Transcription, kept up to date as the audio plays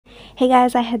Hey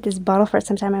guys, I had this bottle for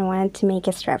some time. I wanted to make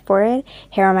a strap for it.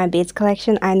 Here are my beads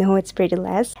collection. I know it's pretty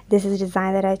less. This is the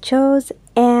design that I chose,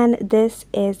 and this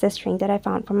is the string that I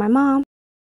found from my mom.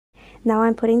 Now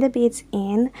I'm putting the beads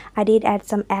in. I did add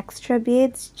some extra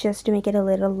beads just to make it a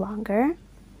little longer.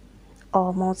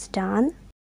 Almost done.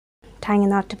 Tying a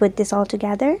knot to put this all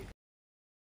together.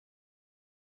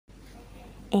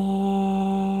 And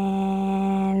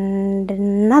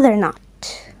another knot.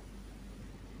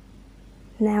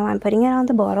 Now I'm putting it on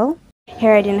the bottle.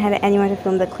 Here I didn't have anyone to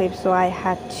film the clip, so I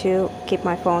had to keep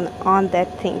my phone on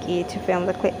that thingy to film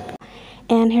the clip.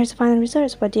 And here's the final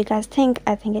results. What do you guys think?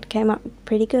 I think it came out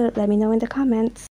pretty good. Let me know in the comments.